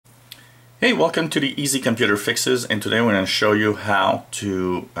Hey, welcome to the Easy Computer Fixes, and today we're going to show you how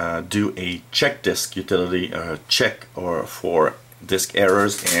to do a check disk utility, check for disk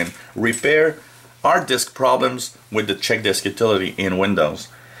errors and repair hard disk problems with the check disk utility in Windows.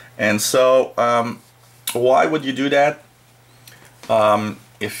 And so why would you do that?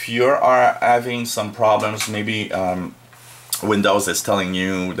 If you are having some problems, maybe Windows is telling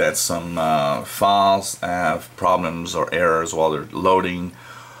you that some files have problems or errors while they're loading,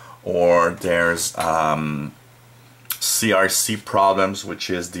 or there's CRC problems, which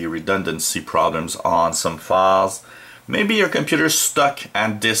is the redundancy problems on some files. Maybe your computer's stuck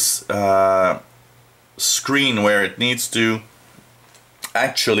at this screen where it needs to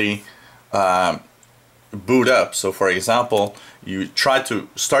actually boot up. So for example, you try to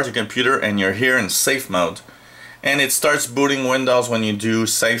start your computer and you're here in safe mode, and it starts booting Windows when you do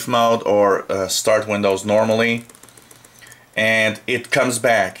safe mode or start Windows normally, and it comes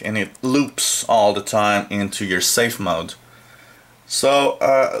back and it loops all the time into your safe mode. So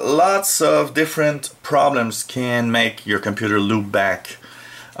lots of different problems can make your computer loop back.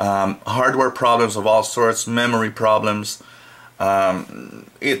 Hardware problems of all sorts, memory problems.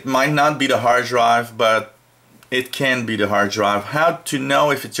 It might not be the hard drive, but it can be the hard drive. How to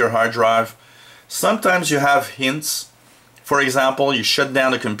know if it's your hard drive? Sometimes you have hints. For example, you shut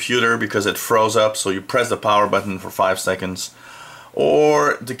down the computer because it froze up, so you press the power button for 5 seconds.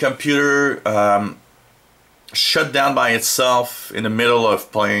 Or the computer shut down by itself in the middle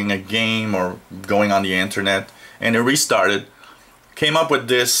of playing a game or going on the internet, and it restarted. Came up with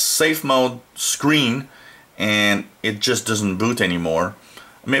this safe mode screen, and it just doesn't boot anymore.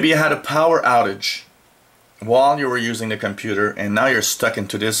 Maybe you had a power outage while you were using the computer, and now you're stuck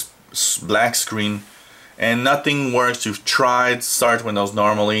into this black screen and nothing works. You've tried start Windows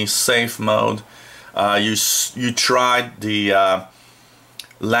normally, safe mode, you tried the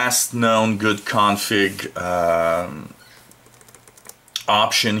last known good config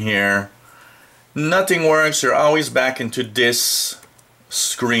option here. Nothing works. You're always back into this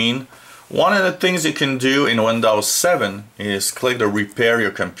screen. One of the things you can do in Windows 7 is click the repair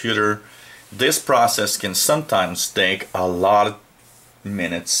your computer. This process can sometimes take a lot of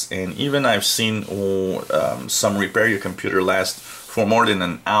minutes, and even I've seen some repair your computer last for more than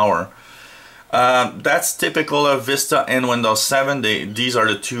an hour. That's typical of Vista and Windows 7. These are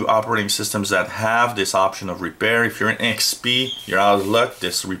the two operating systems that have this option of repair. If you're in XP, you're out of luck.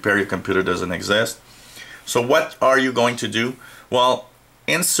 This repair your computer doesn't exist. So what are you going to do? Well,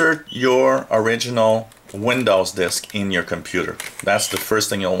 insert your original Windows disk in your computer. That's the first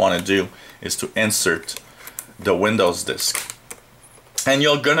thing you'll want to do, is to insert the Windows disk. And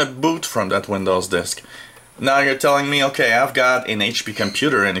you're gonna boot from that Windows disk. Now you're telling me, okay, I've got an HP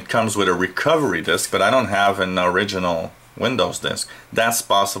computer and it comes with a recovery disk, but I don't have an original Windows disk. That's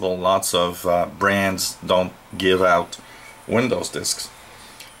possible. Lots of brands don't give out Windows disks.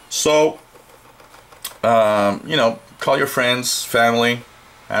 So, you know, call your friends, family,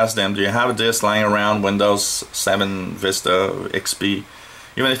 ask them, do you have a disk lying around, Windows 7, Vista, XP?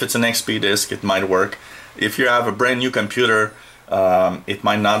 Even if it's an XP disk, it might work. If you have a brand new computer, it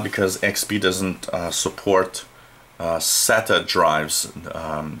might not, because XP doesn't support SATA drives,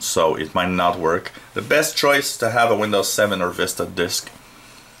 so it might not work. The best choice is to have a Windows 7 or Vista disk.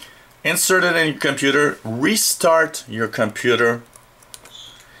 Insert it in your computer, restart your computer,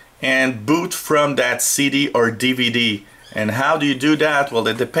 and boot from that CD or DVD. And how do you do that? Well,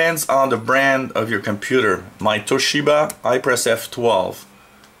 it depends on the brand of your computer. My Toshiba, I press F12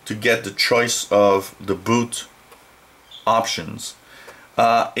 to get the choice of the boot options.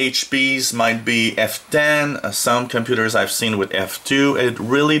 HP's might be F10, some computers I've seen with F2. It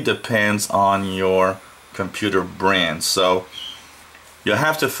really depends on your computer brand. So you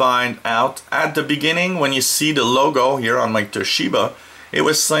have to find out. At the beginning, when you see the logo here on my Toshiba, it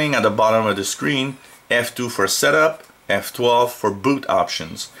was saying at the bottom of the screen, F2 for setup, F12 for boot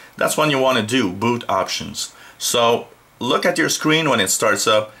options. That's what you want to do, boot options. So look at your screen when it starts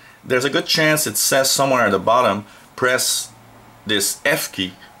up. There's a good chance it says somewhere at the bottom, press this F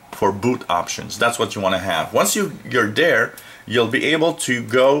key for boot options. That's what you want to have. Once you're there, you'll be able to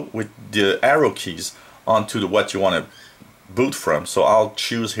go with the arrow keys onto what you want to boot from. So I'll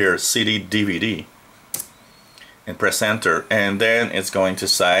choose here CD DVD and press enter, and then it's going to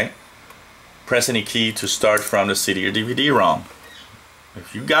say press any key to start from the CD or DVD ROM.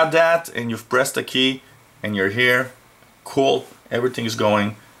 If you got that and you've pressed the key and you're here, cool, everything is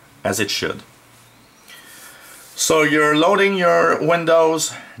going as it should. So you're loading your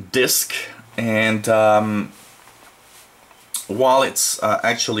Windows disk, and while it's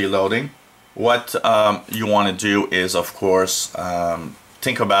actually loading, what you want to do is, of course,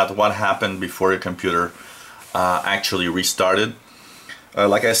 think about what happened before your computer actually restarted.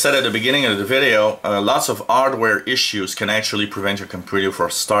 Like I said at the beginning of the video, lots of hardware issues can actually prevent your computer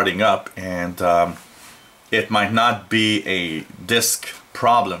from starting up, and it might not be a disk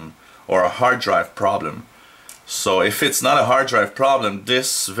problem or a hard drive problem. So if it's not a hard drive problem,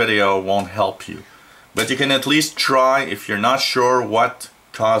 this video won't help you. But you can at least try if you're not sure what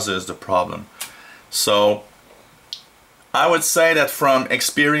causes the problem. So I would say that from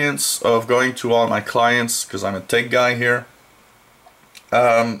experience of going to all my clients, because I'm a tech guy here,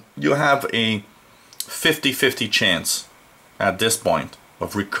 you have a 50-50 chance at this point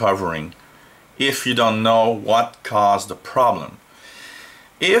of recovering if you don't know what caused the problem.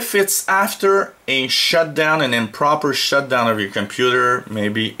 If it's after a shutdown, an improper shutdown of your computer,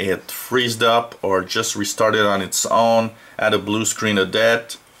 maybe it freezed up or just restarted on its own, had a blue screen of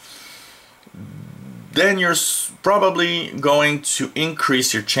death, then you're probably going to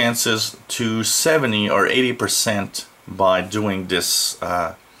increase your chances to 70 or 80% by doing this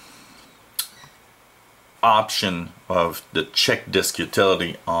option of the check disk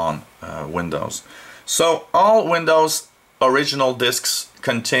utility on Windows. So all Windows original disks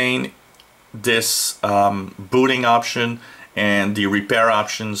contain this booting option and the repair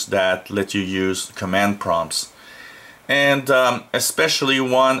options that let you use command prompts. And especially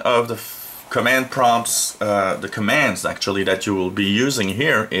one of the command prompts, the commands actually that you will be using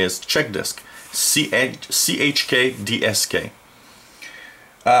here is check disk, CHKDSK.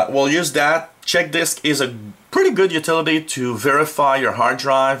 We'll use that. Check disk is a pretty good utility to verify your hard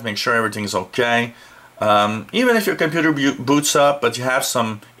drive, make sure everything's okay. Even if your computer boots up but you have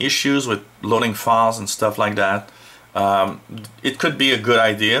some issues with loading files and stuff like that, it could be a good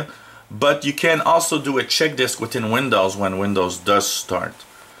idea. But you can also do a check disk within Windows when Windows does start,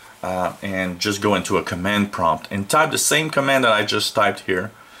 and just go into a command prompt and type the same command that I just typed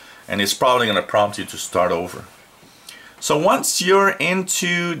here, and it's probably going to prompt you to start over. So once you're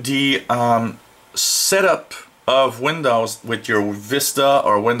into the setup of Windows with your Vista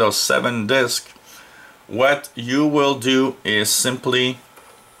or Windows 7 disk, what you will do is simply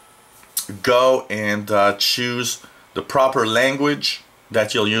go and choose the proper language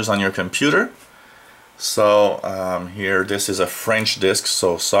that you'll use on your computer. So here, this is a French disk,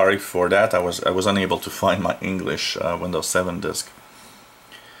 so sorry for that. I was unable to find my English Windows 7 disk.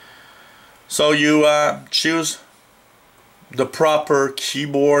 So you choose the proper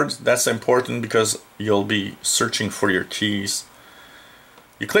keyboard. That's important because you'll be searching for your keys.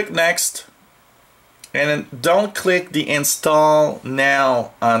 You click next, and then don't click the install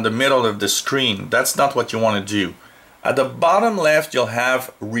now on the middle of the screen. That's not what you want to do. At the bottom left, you'll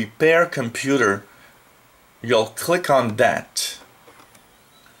have repair computer. You'll click on that.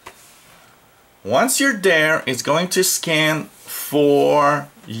 Once you're there, it's going to scan for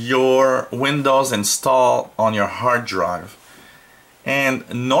your Windows install on your hard drive. And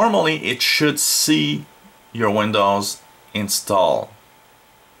normally it should see your Windows install.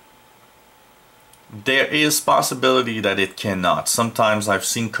 There is possibility that it cannot. Sometimes I've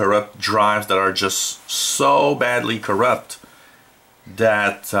seen corrupt drives that are just so badly corrupt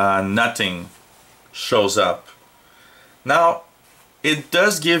that nothing shows up. Now, it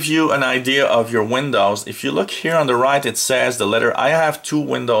does give you an idea of your Windows. If you look here on the right, it says the letter. I have two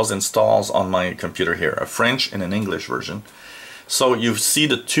Windows installs on my computer here, a French and an English version. So you see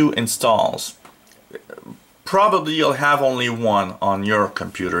the two installs. Probably you'll have only one on your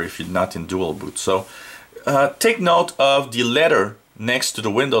computer if you're not in dual boot. So take note of the letter next to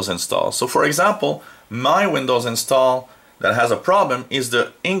the Windows install. So for example, my Windows install that has a problem is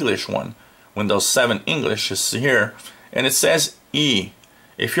the English one. Windows 7 English is here, and it says E.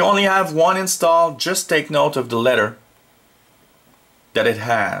 If you only have one install, just take note of the letter that it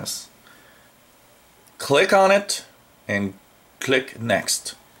has. Click on it and click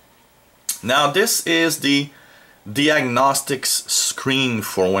next. Now this is the diagnostics screen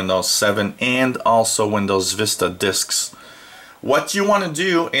for Windows 7 and also Windows Vista disks. What you want to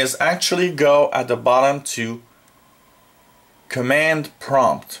do is actually go at the bottom to command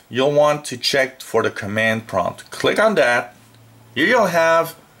prompt. You'll want to check for the command prompt. Click on that. Here you'll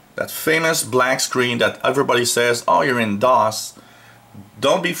have that famous black screen that everybody says, oh, you're in DOS.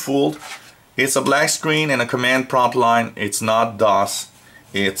 Don't be fooled. It's a black screen and a command prompt line. It's not DOS.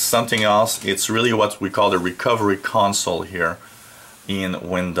 It's something else. It's really what we call the recovery console here in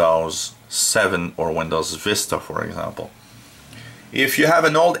Windows 7 or Windows Vista, for example. If you have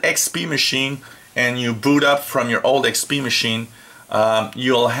an old XP machine and you boot up from your old XP machine,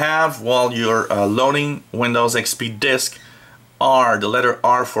 you'll have, while you're loading Windows XP disk, R, the letter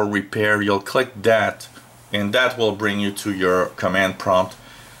R for repair. You'll click that and that will bring you to your command prompt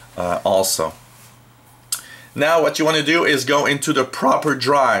also. Now what you want to do is go into the proper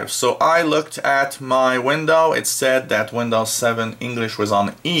drive. So I looked at my window, it said that Windows 7 English was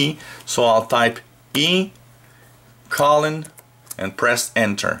on E, so I'll type E colon and press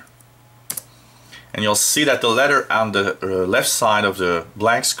enter. And you'll see that the letter on the left side of the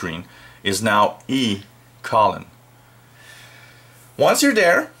blank screen is now E colon. Once you're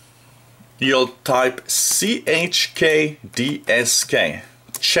there, you'll type CHKDSK,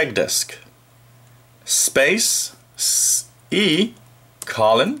 check disk, space E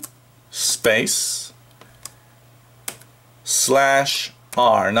colon space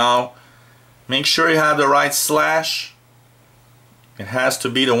 /R. Now make sure you have the right slash. It has to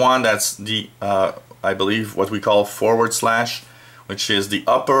be the one that's the I believe what we call /, which is the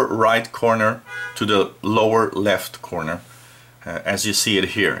upper right corner to the lower left corner, as you see it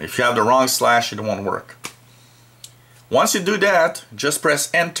here. If you have the wrong slash, it won't work. Once you do that, just press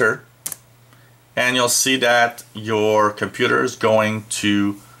enter, and you'll see that your computer is going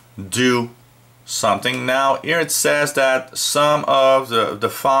to do something. Now here it says that some of the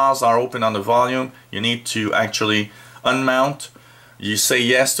files are open on the volume. You need to actually unmount. You say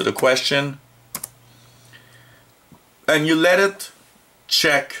yes to the question, and you let it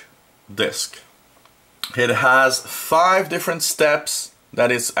check disk. It has 5 different steps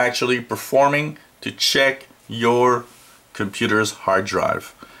that it's actually performing to check your computer's hard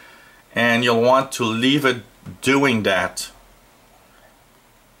drive, and you'll want to leave it doing that.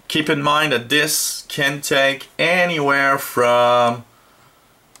 Keep in mind that this can take anywhere from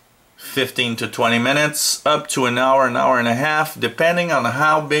 15 to 20 minutes up to an hour and a half, depending on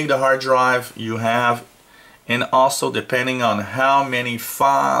how big the hard drive you have, and also depending on how many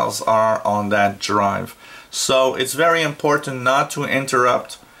files are on that drive. So it's very important not to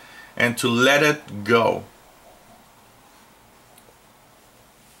interrupt and to let it go.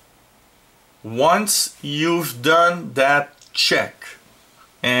 Once you've done that check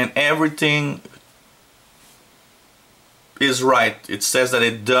and everything is right, it says that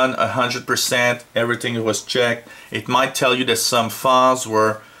it's done 100%, everything was checked. It might tell you that some files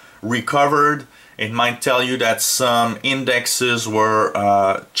were recovered. It might tell you that some indexes were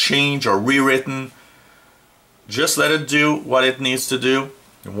changed or rewritten. Just let it do what it needs to do.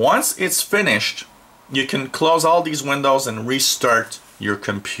 Once it's finished, you can close all these windows and restart your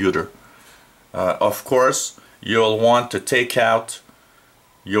computer. Of course, you'll want to take out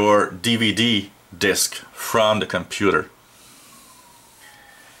your DVD disc from the computer.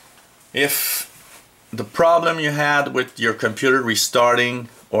 If the problem you had with your computer restarting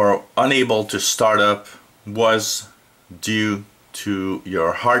or unable to start up was due to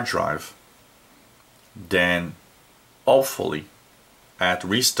your hard drive, then hopefully at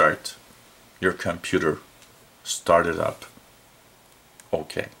restart your computer started up.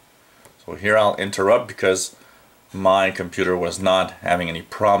 Okay, so here I'll interrupt because my computer was not having any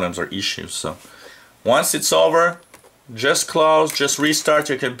problems or issues. So once it's over, just close, just restart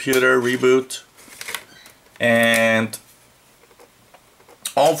your computer, reboot, and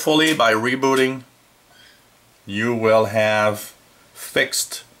hopefully by rebooting you will have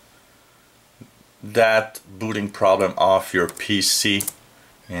fixed that booting problem off your PC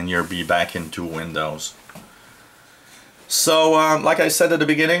and you'll be back into Windows. So like I said at the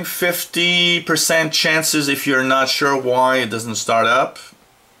beginning, 50% chances if you're not sure why it doesn't start up.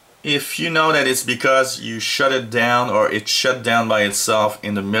 If you know that it's because you shut it down or it shut down by itself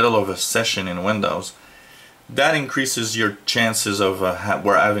in the middle of a session in Windows, that increases your chances of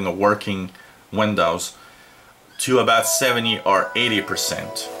we're having a working Windows to about 70 or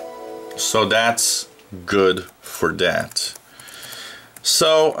 80%. So that's good for that.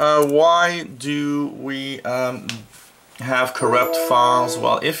 So why do we have corrupt files?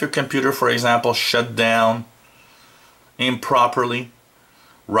 Well, if your computer, for example, shut down improperly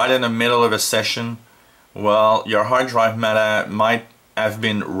right in the middle of a session, well, your hard drive might have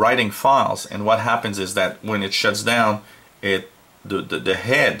been writing files, and what happens is that when it shuts down, the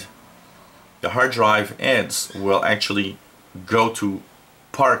hard drive heads will actually go to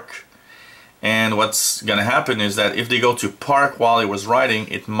park. And what's gonna happen is that if they go to park while it was writing,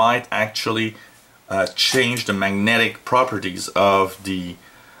 it might actually change the magnetic properties of the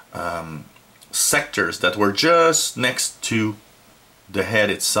sectors that were just next to the head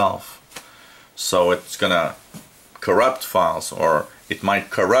itself. So it's gonna corrupt files, or it might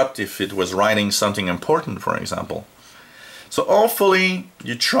corrupt if it was writing something important, for example. So hopefully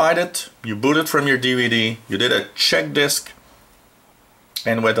you tried it, you booted from your DVD, you did a check disk,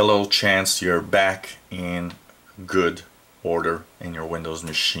 and with a little chance you're back in good order in your Windows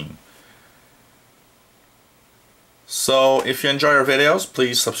machine. So if you enjoy our videos,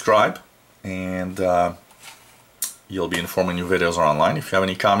 please subscribe, and you'll be informed when new videos are online. If you have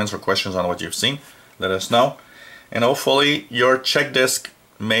any comments or questions on what you've seen, let us know. And hopefully your check disk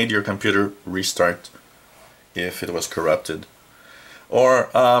made your computer restart if it was corrupted. Or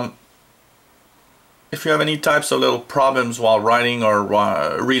if you have any types of little problems while writing or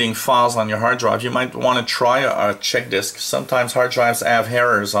reading files on your hard drive, you might want to try a check disk. Sometimes hard drives have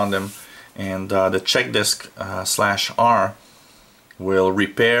errors on them, and the check disk /R will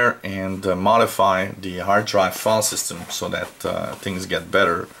repair and modify the hard drive file system so that things get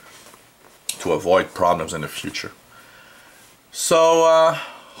better to avoid problems in the future. So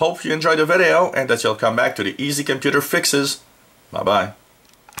hope you enjoyed the video and that you'll come back to the easy computer fixes. Bye bye.